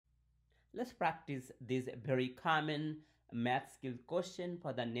Let's practice this very common math skill question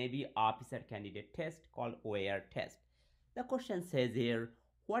for the Navy officer candidate test called OAR test. The question says here,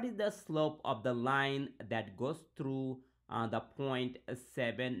 what is the slope of the line that goes through the point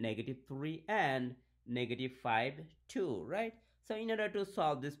 7, -3 and -5, 2, right? So in order to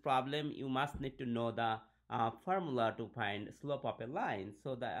solve this problem, you must need to know the formula to find slope of a line.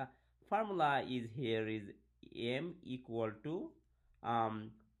 So the formula is here is m equal to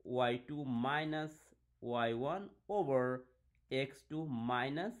y2 minus y1 over x2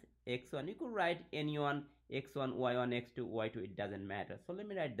 minus x1. You could write anyone, x1, y1, x2, y2, it doesn't matter. So let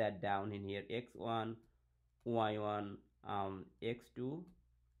me write that down in here, x1, y1, x2,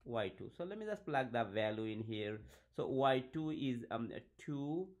 y2. So let me just plug the value in here. So y2 is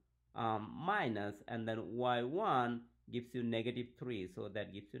 2 minus, and then y1 gives you -3, so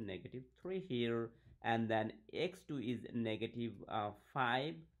that gives you -3 here, and then x2 is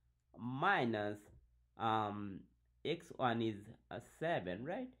 -5 minus x1 is 7,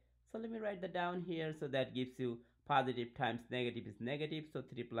 right? So let me write that down here. So that gives you positive times negative is negative, so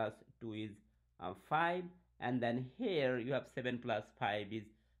 3 plus 2 is 5, and then here you have 7 plus 5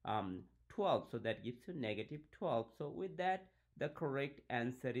 is 12, so that gives you -12. So with that, the correct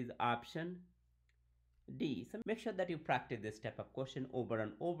answer is option D. So make sure that you practice this type of question over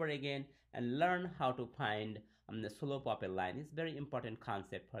and over again and learn how to find the slope of a line. It's very important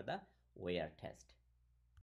concept for the OAR test.